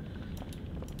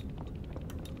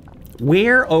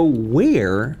 Where, oh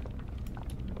where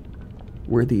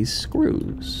were these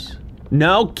screws?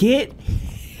 No, get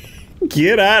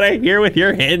out of here with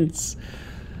your hints.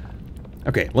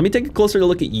 Okay, let me take a closer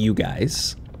look at you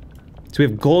guys. So we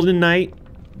have Golden Knight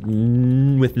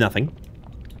with nothing.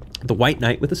 The White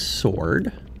Knight with a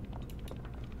sword.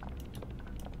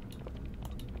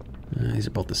 These are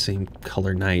both the same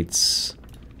color knights.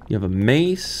 You have a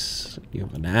mace, you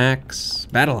have an axe,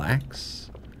 battle axe.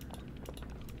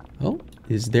 Oh,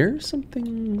 is there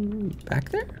something back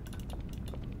there?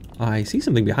 I see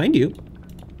something behind you.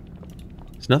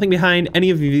 There's nothing behind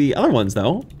any of the other ones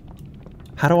though.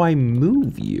 How do I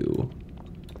move you?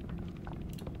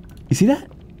 You see that?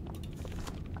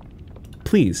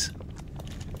 Please.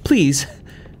 Please.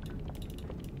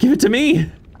 Give it to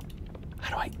me.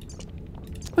 How do I?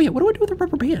 Oh yeah, what do I do with a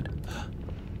rubber band?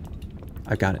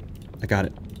 I got it. I got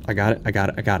it. I got it. I got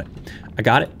it. I got it. I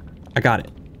got it. I got it.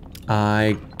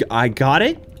 I got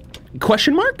it?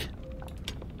 Question mark?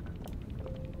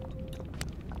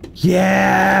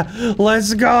 Yeah!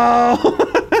 Let's go!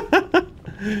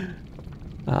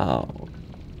 Oh.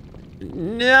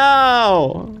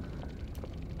 No!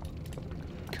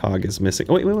 Cog is missing.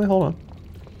 Oh, wait, hold on.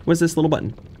 What's this little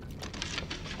button?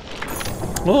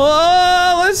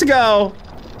 Whoa, let's go!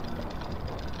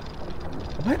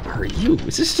 What are you?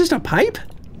 Is this just a pipe?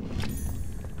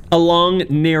 A long,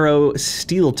 narrow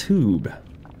steel tube.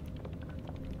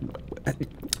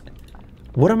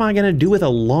 What am I gonna do with a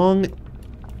long,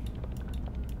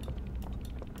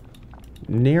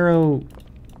 narrow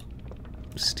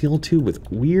steel tube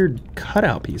with weird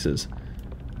cutout pieces?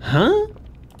 Huh?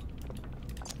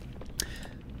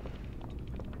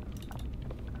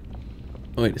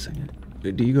 Wait a second.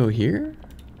 Do you go here?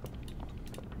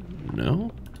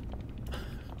 No?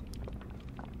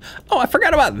 Oh, I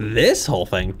forgot about this whole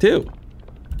thing, too.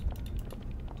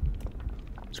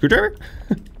 Screwdriver?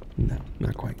 No,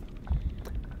 not quite.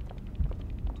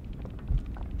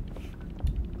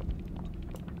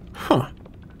 Huh.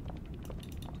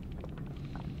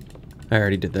 I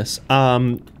already did this.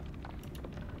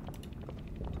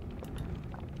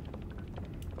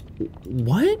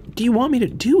 What do you want me to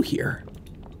do here?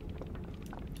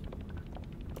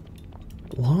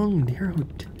 Long, narrow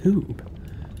tube.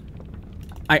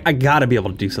 I gotta be able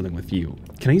to do something with you.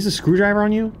 Can I use a screwdriver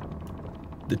on you?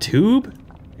 The tube?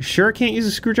 You sure I can't use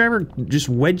a screwdriver? Just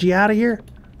wedge you out of here?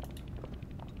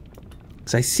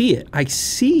 Because I see it. I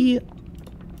see...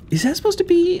 Is that supposed to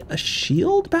be a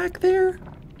shield back there?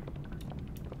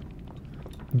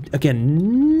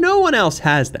 Again, no one else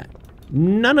has that.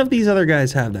 None of these other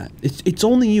guys have that. It's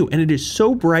only you, and it is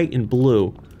so bright and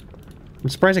blue. I'm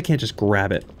surprised I can't just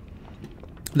grab it.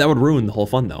 That would ruin the whole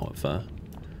fun, though, if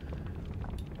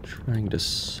trying to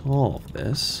solve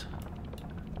this.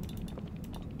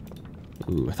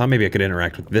 Ooh, I thought maybe I could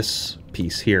interact with this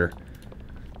piece here.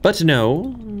 But no,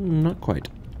 not quite.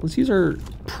 Let's use our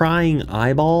prying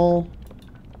eyeball.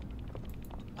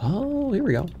 Oh, here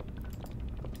we go.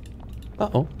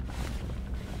 Uh-oh.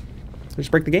 Did I just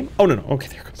break the game? Oh, no. Okay,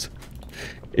 there it goes.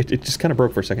 It just kind of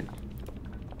broke for a second.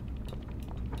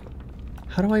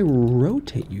 How do I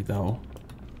rotate you, though?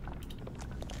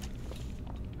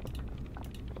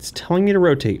 It's telling me to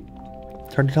rotate.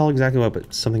 It's hard to tell exactly what,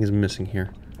 but something is missing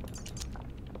here.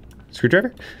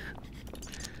 Screwdriver?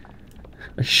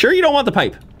 Sure you don't want the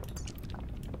pipe?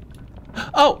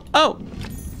 Oh!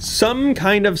 Some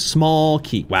kind of small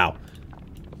key. Wow.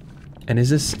 And is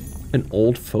this an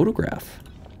old photograph?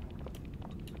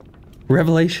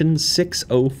 Revelation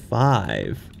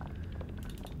 605.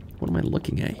 What am I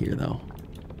looking at here, though?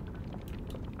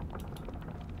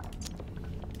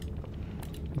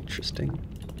 Interesting.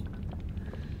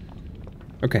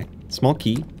 Okay, small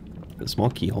key. A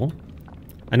small keyhole.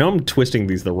 I know I'm twisting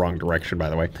these the wrong direction, by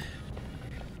the way.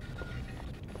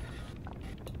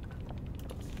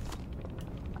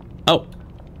 Oh.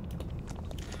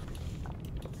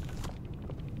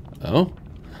 Oh.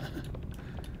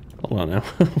 Hold on now.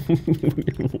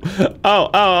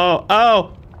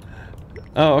 Oh.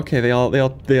 Oh, okay,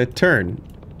 they turn.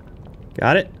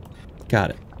 Got it? Got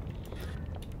it.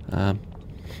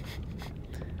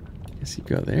 Guess you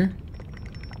go there.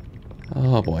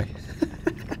 Oh boy.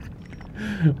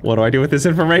 What do I do with this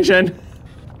information?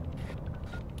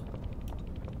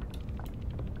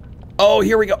 Oh,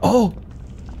 here we go.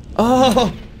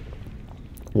 Oh!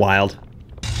 Wild.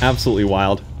 Absolutely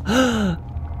wild.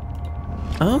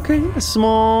 Okay, a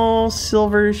small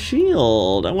silver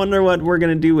shield. I wonder what we're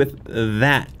gonna do with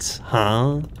that,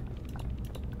 huh?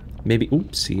 Maybe,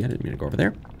 oopsie, I didn't mean to go over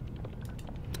there.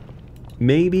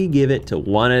 Maybe give it to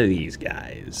one of these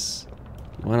guys.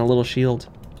 You want a little shield?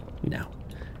 No.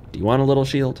 Do you want a little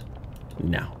shield?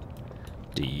 No.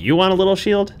 Do you want a little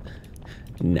shield?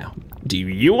 No. Do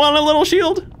you want a little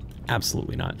shield?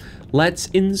 Absolutely not. Let's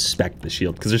inspect the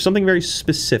shield, because there's something very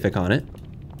specific on it.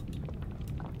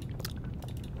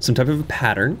 Some type of a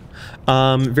pattern.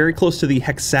 Very close to the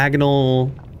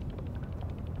hexagonal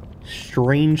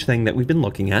strange thing that we've been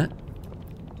looking at.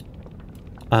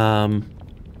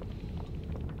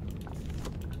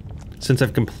 Since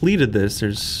I've completed this,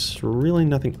 there's really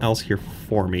nothing else here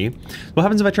for me. What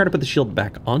happens if I try to put the shield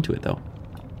back onto it, though?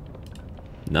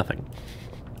 Nothing.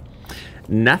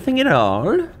 Nothing at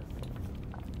all.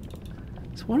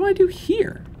 So what do I do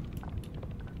here?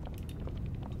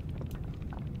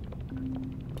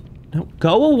 No,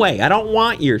 go away. I don't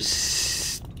want your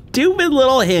stupid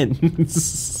little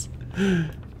hints.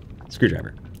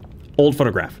 Screwdriver. Old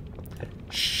photograph.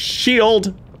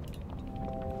 Shield.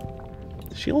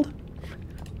 Shield?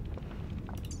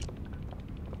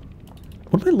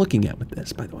 What am I looking at with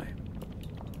this, by the way?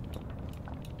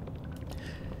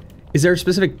 Is there a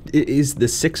specific, is the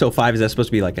 6:05, is that supposed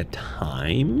to be like a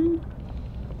time?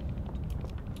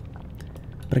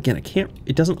 But again, I can't,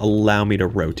 it doesn't allow me to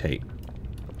rotate.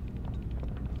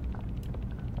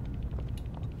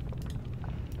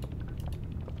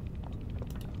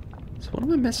 So what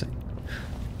am I missing?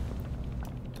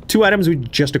 2 items we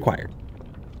just acquired.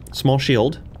 Small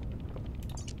shield.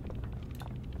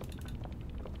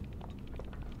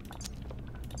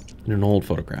 And an old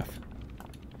photograph.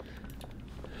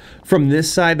 From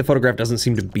this side, the photograph doesn't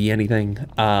seem to be anything.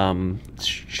 It's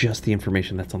just the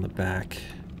information that's on the back.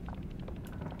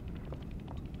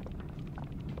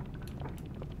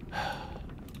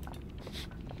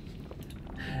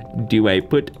 Do I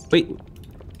put... Wait.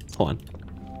 Hold on.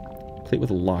 Plate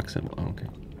with a lock symbol. Oh, okay.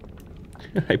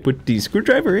 I put the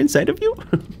screwdriver inside of you?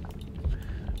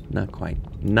 Not quite.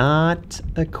 Not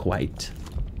quite.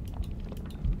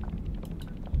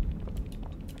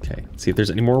 Okay, let's see if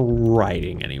there's any more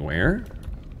writing anywhere.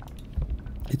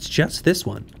 It's just this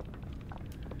one.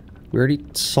 We already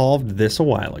solved this a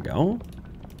while ago.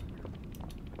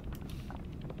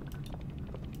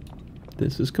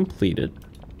 This is completed.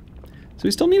 So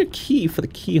we still need a key for the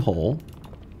keyhole.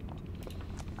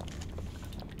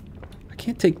 I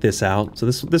can't take this out, so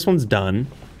this one's done.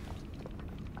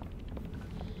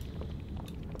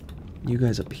 You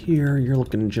guys up here, you're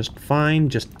looking just fine,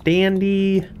 just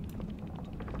dandy.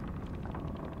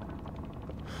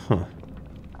 Huh.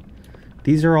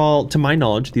 These are all, to my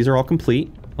knowledge, these are all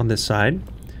complete on this side.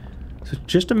 So it's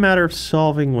just a matter of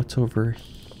solving what's over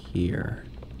here.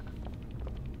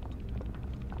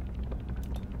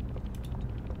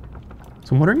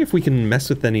 So I'm wondering if we can mess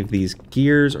with any of these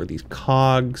gears or these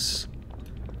cogs.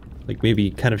 Like maybe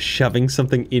kind of shoving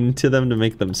something into them to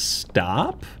make them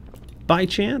stop by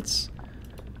chance.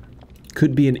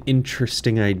 Could be an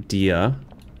interesting idea.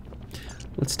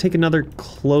 Let's take another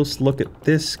close look at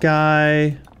this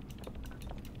guy.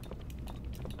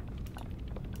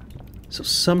 So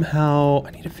somehow,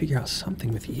 I need to figure out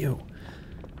something with you.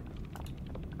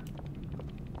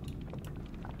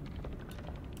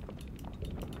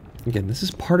 Again, this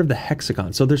is part of the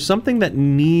hexagon. So there's something that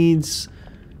needs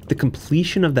the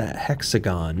completion of that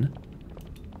hexagon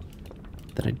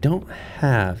that I don't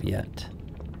have yet.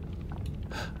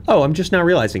 Oh, I'm just now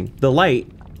realizing the light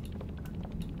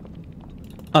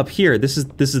up here. This is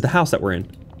the house that we're in.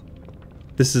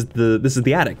 This is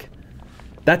the attic.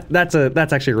 That's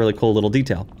actually a really cool little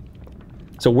detail.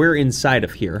 So we're inside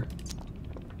of here.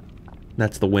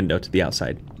 That's the window to the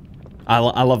outside. I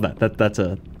love that.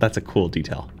 That's a cool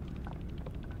detail.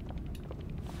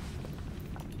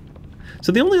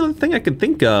 So the only other thing I can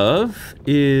think of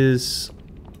is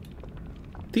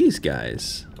these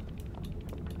guys.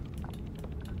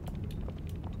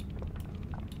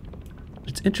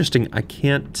 It's interesting, I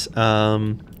can't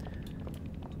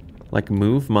like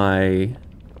move my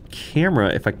camera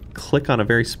if I click on a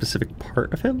very specific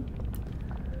part of him.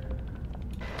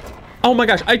 Oh my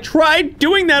gosh, I tried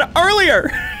doing that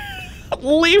earlier!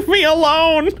 Leave me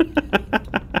alone!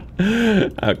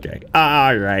 Okay,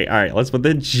 alright, let's put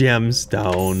the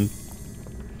gemstone.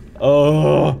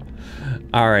 Oh,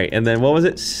 alright, and then what was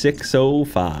it?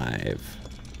 605.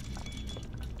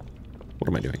 What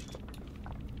am I doing?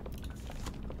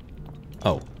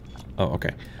 Oh,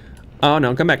 okay. Oh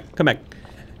no, come back.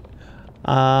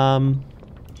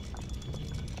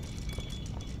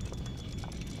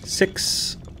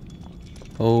 6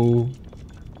 5.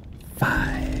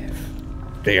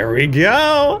 There we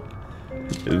go.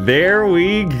 There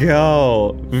we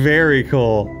go. Very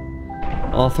cool.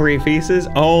 All 3 faces.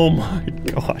 Oh my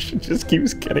gosh, it just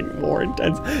keeps getting more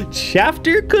intense.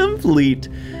 Chapter complete.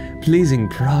 Pleasing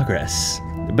progress.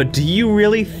 But do you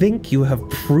really think you have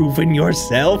proven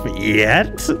yourself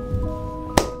yet?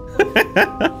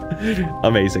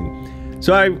 Amazing.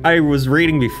 So I was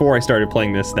reading before I started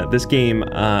playing this that this game,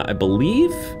 I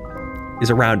believe, is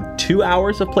around 2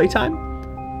 hours of playtime.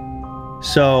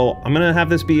 So I'm gonna have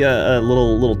this be a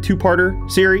little 2-parter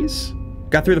series.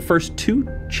 Got through the first 2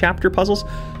 chapter puzzles,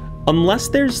 unless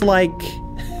there's like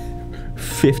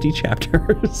 50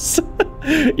 chapters.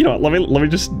 You know what? Let me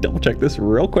just double check this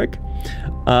real quick.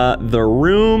 The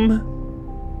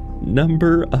room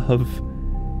number of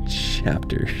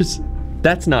chapters.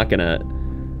 That's not gonna.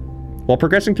 While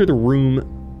progressing through the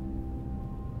room.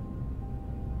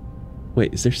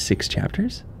 Wait, is there 6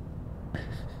 chapters?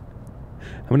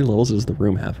 How many levels does the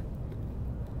room have?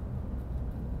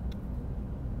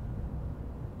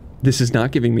 This is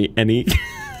not giving me any.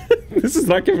 This is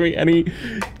not giving me any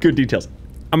good details.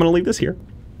 I'm gonna leave this here.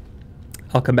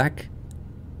 I'll come back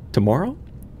tomorrow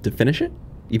to finish it,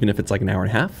 even if it's like an hour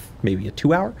and a half, maybe a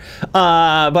 2 hour.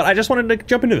 But I just wanted to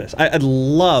jump into this. I'd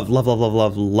love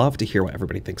to hear what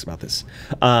everybody thinks about this.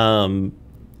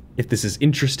 If this is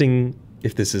interesting,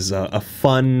 if this is a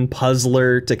fun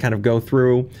puzzler to kind of go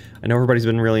through. I know everybody's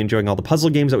been really enjoying all the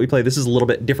puzzle games that we play. This is a little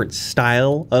bit different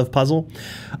style of puzzle.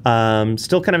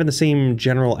 Still kind of in the same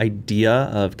general idea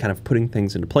of kind of putting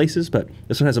things into places, but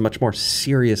this one has a much more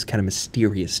serious, kind of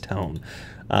mysterious tone.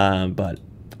 But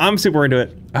I'm super into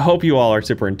it. I hope you all are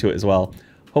super into it as well.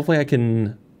 Hopefully I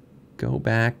can go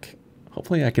back.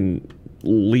 Hopefully I can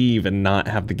leave and not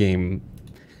have the game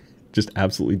just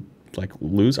absolutely like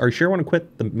lose. Are you sure you want to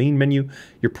quit the main menu?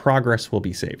 Your progress will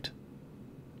be saved.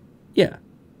 Yeah.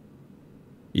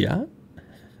 Yeah?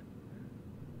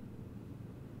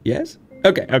 Yes?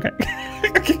 Okay, okay.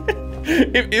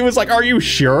 It was like, are you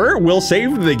sure? We'll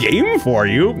save the game for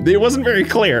you. It wasn't very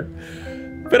clear.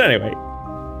 But anyway,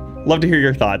 love to hear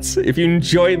your thoughts. If you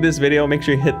enjoyed this video, make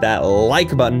sure you hit that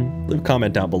like button. Leave a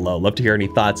comment down below. Love to hear any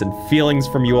thoughts and feelings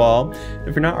from you all.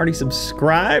 If you're not already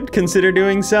subscribed, consider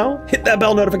doing so. Hit that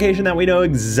bell notification that we know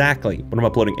exactly when I'm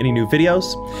uploading any new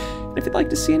videos. And if you'd like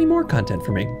to see any more content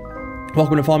from me,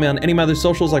 welcome to follow me on any of my other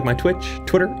socials like my Twitch,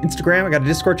 Twitter, Instagram. I got a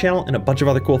Discord channel and a bunch of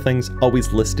other cool things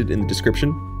always listed in the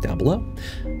description down below.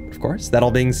 Of course, that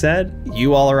all being said,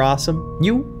 you all are awesome.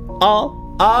 You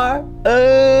all are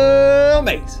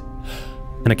amazing.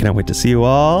 And I cannot wait to see you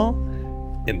all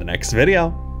in the next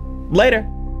video. Later.